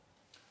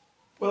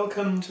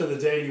Welcome to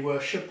the Daily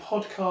Worship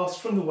podcast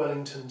from the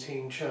Wellington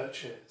Teen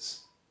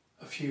Churches.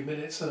 A few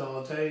minutes in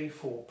our day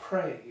for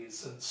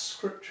praise and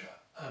scripture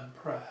and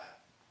prayer.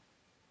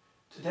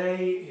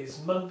 Today is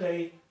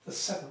Monday, the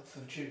 7th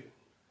of June.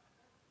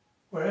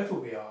 Wherever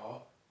we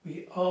are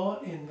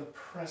in the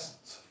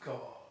presence of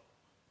God.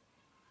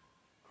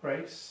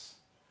 Grace,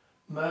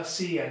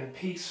 mercy and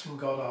peace from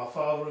God our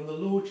Father and the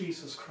Lord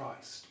Jesus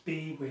Christ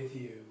be with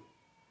you.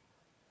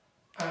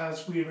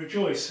 As we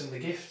rejoice in the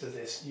gift of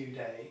this new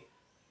day,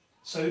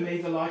 so may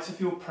the light of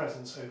your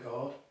presence, O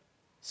God,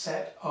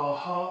 set our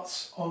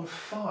hearts on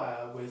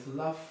fire with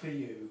love for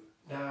you,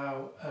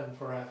 now and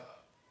forever.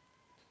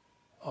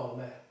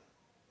 Amen.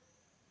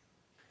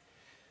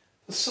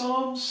 The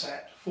psalm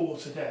set for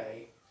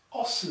today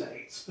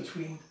oscillates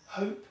between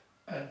hope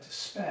and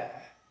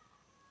despair,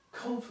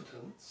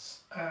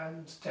 confidence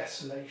and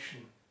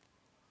desolation.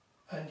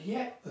 And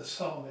yet the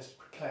psalmist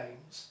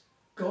proclaims,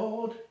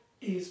 God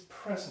is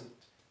present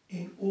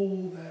in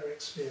all their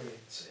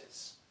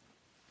experiences.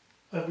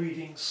 I'm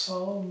reading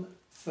Psalm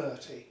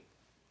 30.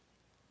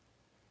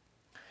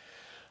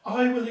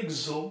 I will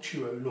exalt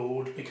you, O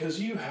Lord, because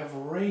you have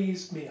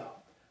raised me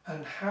up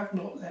and have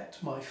not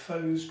let my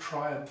foes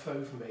triumph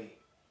over me.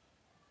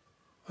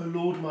 O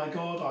Lord my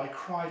God, I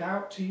cried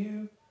out to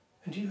you,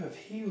 and you have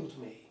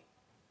healed me.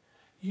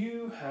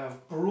 You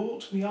have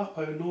brought me up,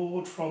 O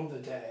Lord, from the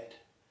dead.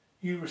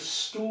 You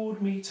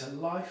restored me to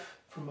life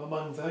from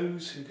among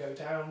those who go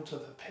down to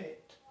the pit.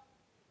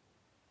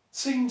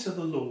 Sing to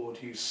the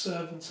Lord, you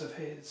servants of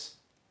his.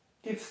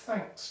 Give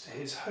thanks to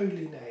his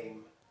holy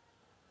name.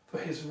 For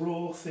his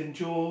wrath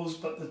endures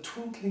but the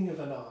twinkling of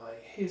an eye,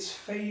 his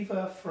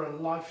favour for a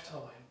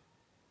lifetime.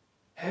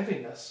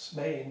 Heaviness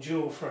may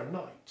endure for a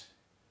night,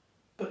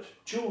 but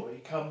joy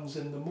comes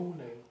in the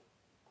morning.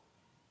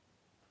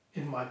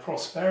 In my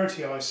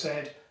prosperity I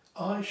said,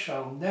 I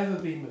shall never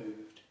be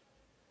moved.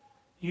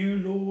 You,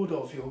 Lord,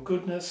 of your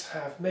goodness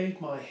have made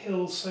my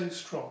hill so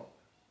strong.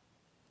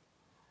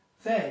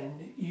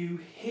 Then you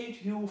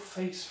hid your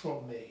face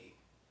from me,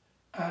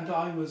 and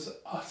I was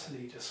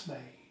utterly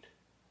dismayed.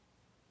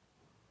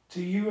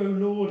 To you, O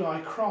Lord, I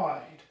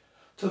cried.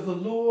 To the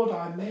Lord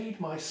I made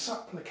my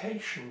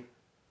supplication.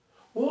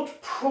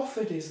 What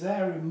profit is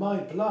there in my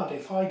blood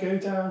if I go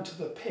down to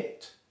the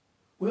pit?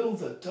 Will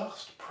the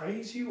dust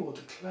praise you or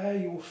declare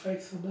your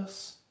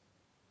faithfulness?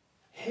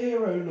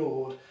 Hear, O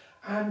Lord,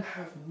 and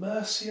have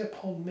mercy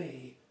upon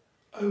me.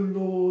 O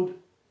Lord,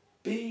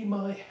 be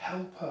my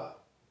helper.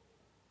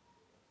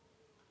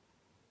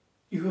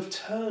 You have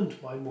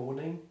turned my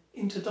mourning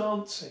into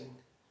dancing.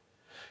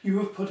 You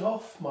have put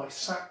off my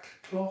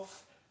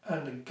sackcloth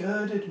and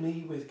girded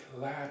me with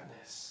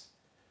gladness.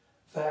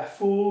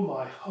 Therefore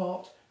my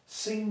heart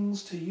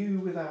sings to you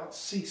without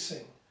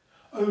ceasing.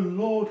 O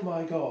Lord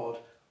my God,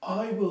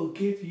 I will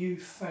give you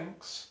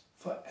thanks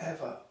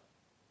forever.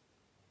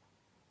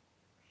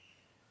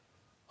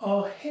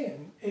 Our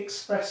hymn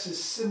expresses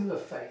similar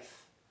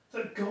faith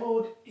that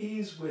God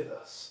is with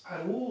us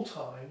at all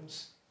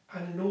times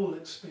and in all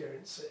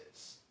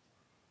experiences.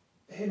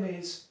 The hymn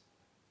is,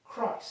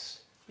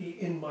 Christ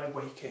be in my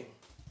waking.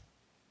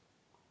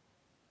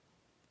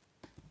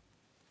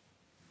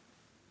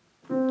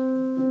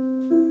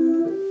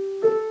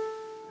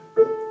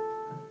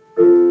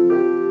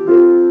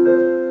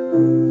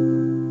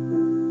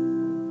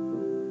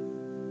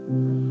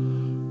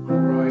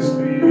 Christ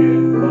be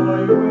in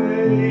my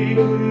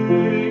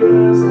waking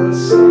as the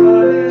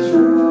sun is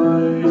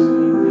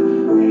rising,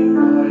 in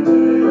my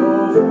day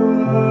of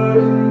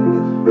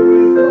working,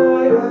 with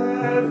my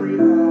every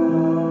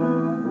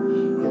hour.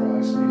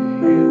 Christ be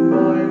in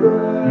my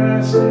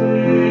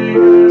resting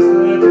as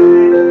the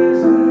day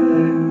is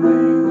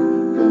ending,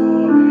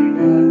 calming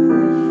and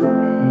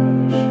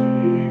refreshing,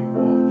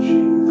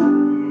 watching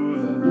through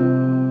the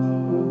night.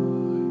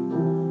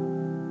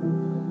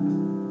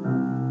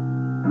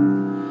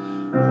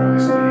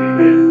 Christ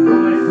be in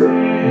my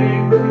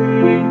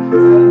thinking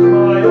and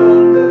my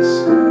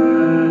understanding,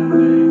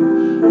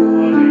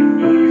 guarding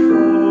me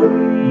from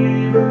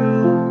evil,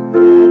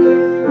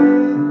 walking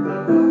in the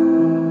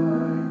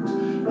light.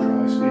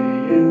 Christ be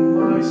in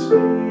my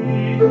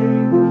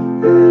speaking,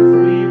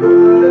 every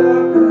word a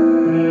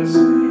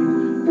blessing,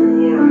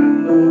 pure and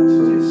not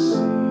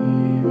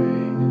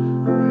deceiving,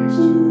 grace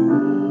to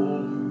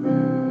all who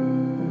hear.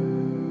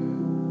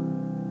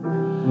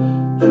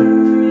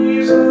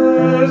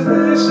 Jesus,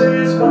 this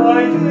is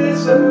my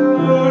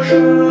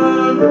devotion,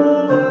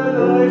 all my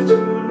life to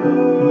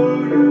know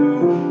you,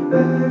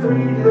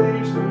 every day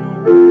to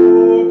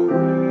walk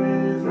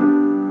with you.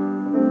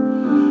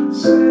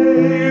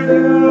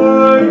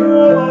 Saviour,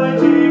 you're my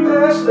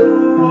deepest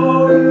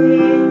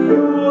longing,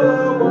 you're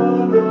the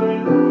one I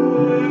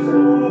live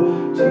for.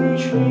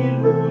 Teach me,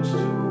 Lord, to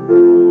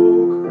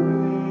walk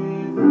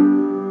with you.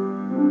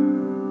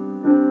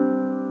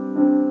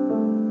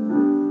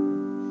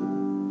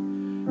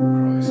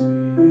 Christ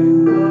be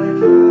in my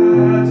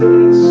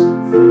gladness,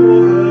 for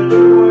the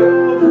joy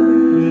of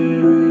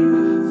living,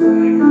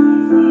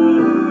 thankful for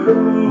the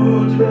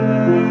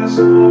goodness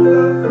of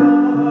the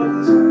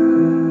Father's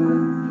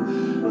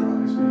hand.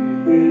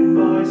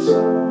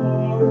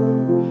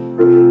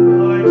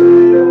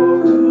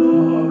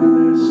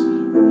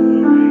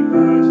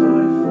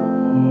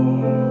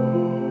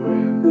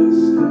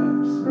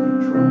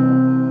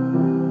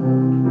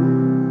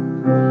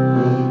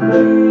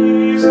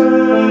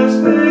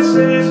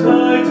 This is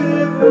my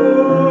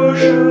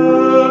devotion,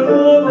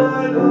 all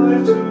my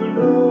life to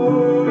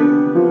know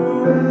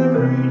you,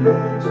 every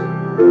day to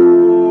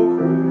walk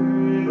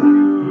with you.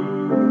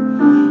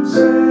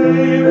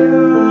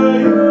 Saviour,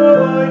 you're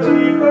my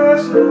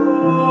deepest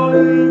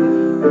longing,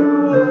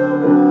 you're the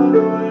one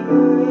I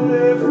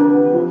live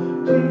for.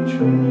 Teach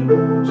me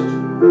not to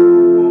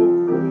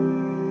walk with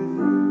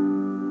you.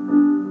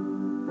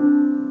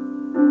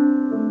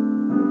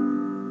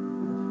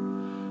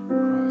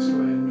 Christ,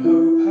 when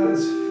hope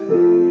has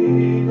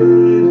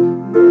faded,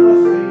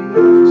 nothing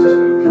left to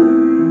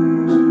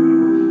cling to,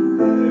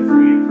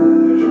 every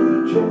pleasure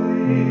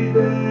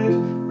jaded,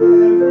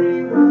 every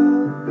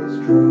well is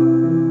dry.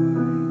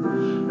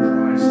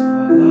 Christ,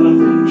 the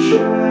loving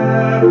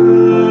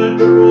shepherd,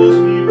 draws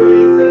me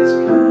with his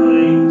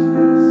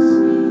kindness,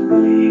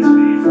 leads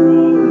me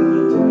from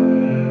the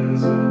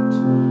desert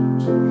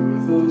to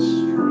the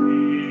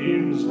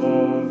streams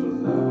of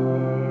life.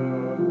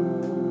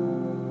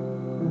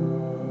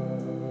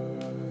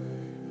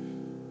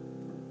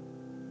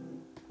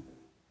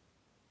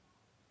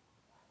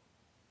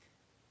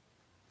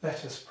 Let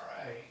us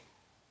pray.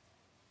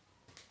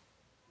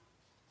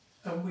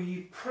 And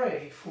we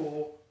pray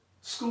for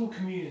school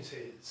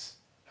communities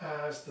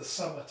as the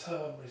summer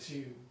term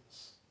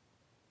resumes.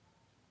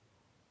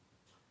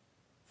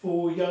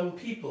 For young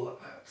people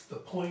at the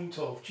point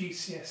of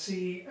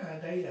GCSE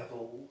and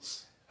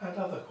A-levels and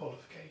other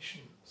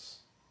qualifications.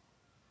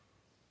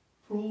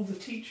 For all the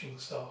teaching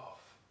staff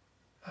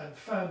and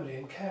family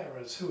and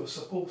carers who are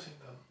supporting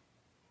them.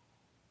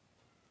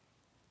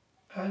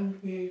 And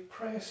we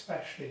pray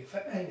especially for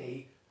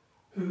any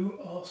who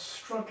are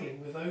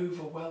struggling with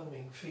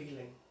overwhelming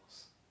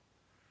feelings.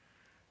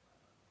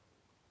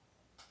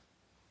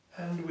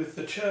 And with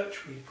the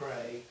church we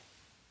pray,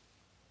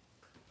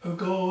 O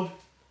God,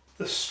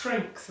 the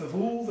strength of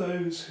all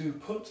those who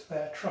put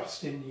their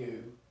trust in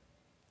you,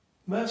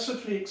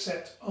 mercifully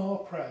accept our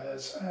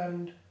prayers,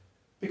 and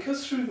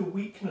because through the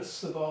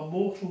weakness of our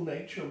mortal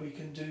nature we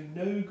can do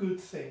no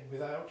good thing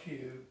without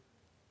you,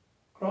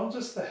 grant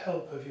us the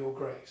help of your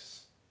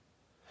grace,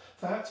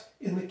 that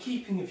in the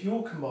keeping of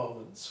your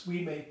commandments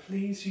we may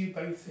please you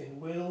both in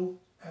will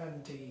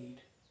and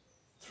deed,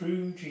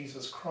 through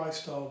Jesus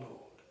Christ our Lord.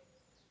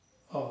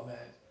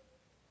 Amen.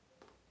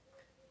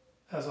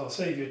 As our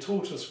Saviour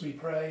taught us, we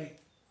pray,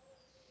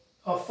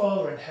 Our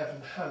Father in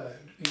heaven,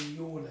 hallowed be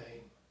your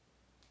name.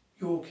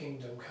 Your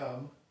kingdom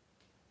come,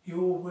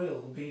 your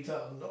will be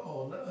done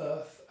on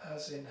earth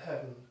as in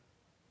heaven.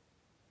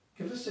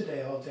 Give us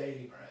today our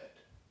daily bread.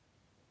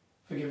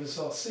 Forgive us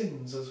our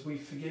sins as we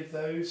forgive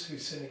those who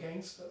sin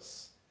against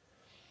us.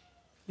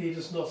 Lead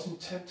us not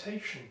into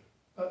temptation,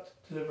 but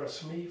deliver us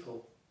from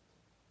evil.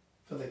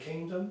 For the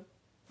kingdom,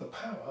 the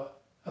power,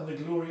 and the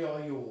glory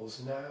are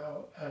yours,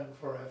 now and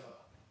forever.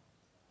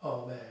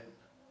 Amen.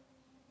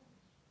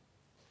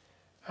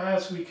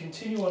 As we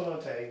continue on our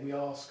day, we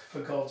ask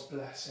for God's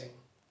blessing.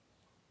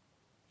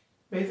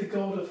 May the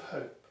God of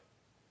hope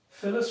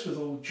fill us with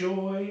all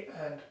joy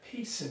and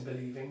peace in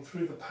believing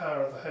through the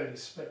power of the Holy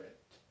Spirit.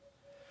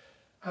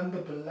 And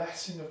the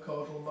blessing of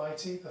God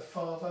Almighty, the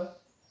Father,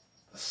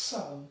 the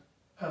Son,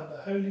 and the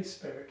Holy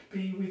Spirit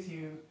be with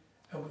you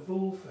and with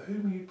all for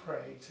whom you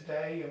pray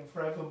today and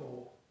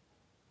forevermore.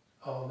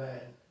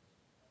 Amen.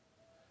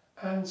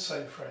 And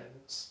so,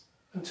 friends,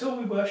 until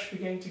we worship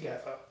again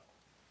together,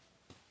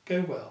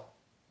 go well.